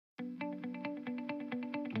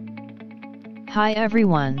Hi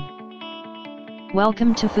everyone.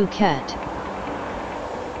 Welcome to Phuket.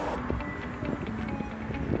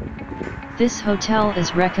 This hotel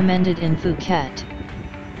is recommended in Phuket.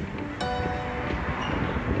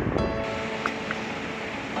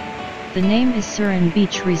 The name is Surin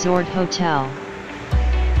Beach Resort Hotel.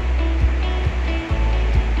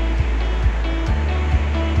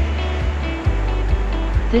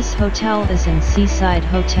 This hotel is in Seaside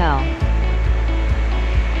Hotel.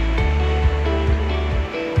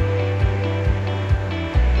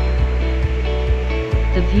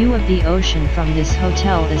 The view of the ocean from this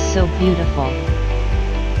hotel is so beautiful.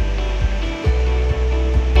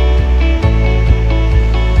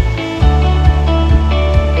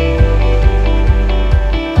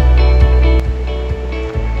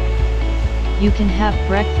 You can have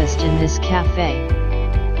breakfast in this cafe.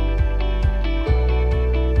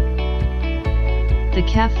 The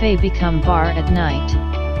cafe become bar at night.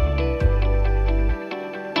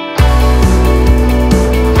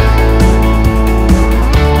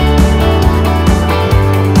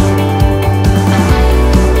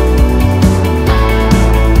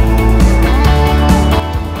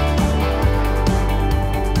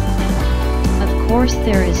 Of course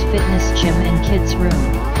there is fitness gym and kids room.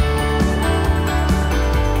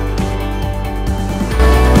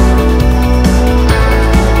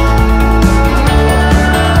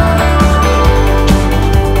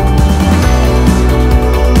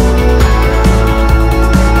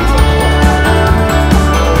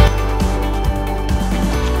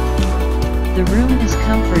 The room is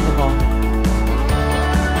comfortable.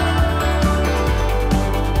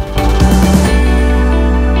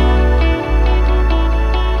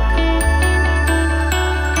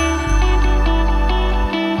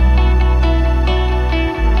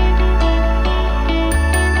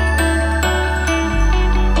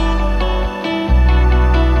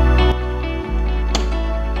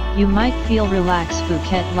 You might feel relaxed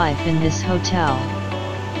Phuket life in this hotel.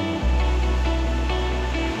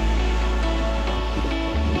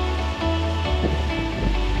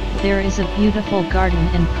 There is a beautiful garden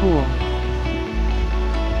and pool.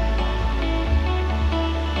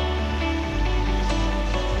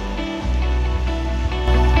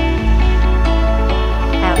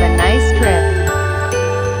 Have a nice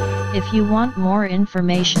trip. If you want more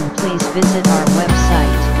information, please visit our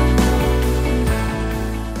website.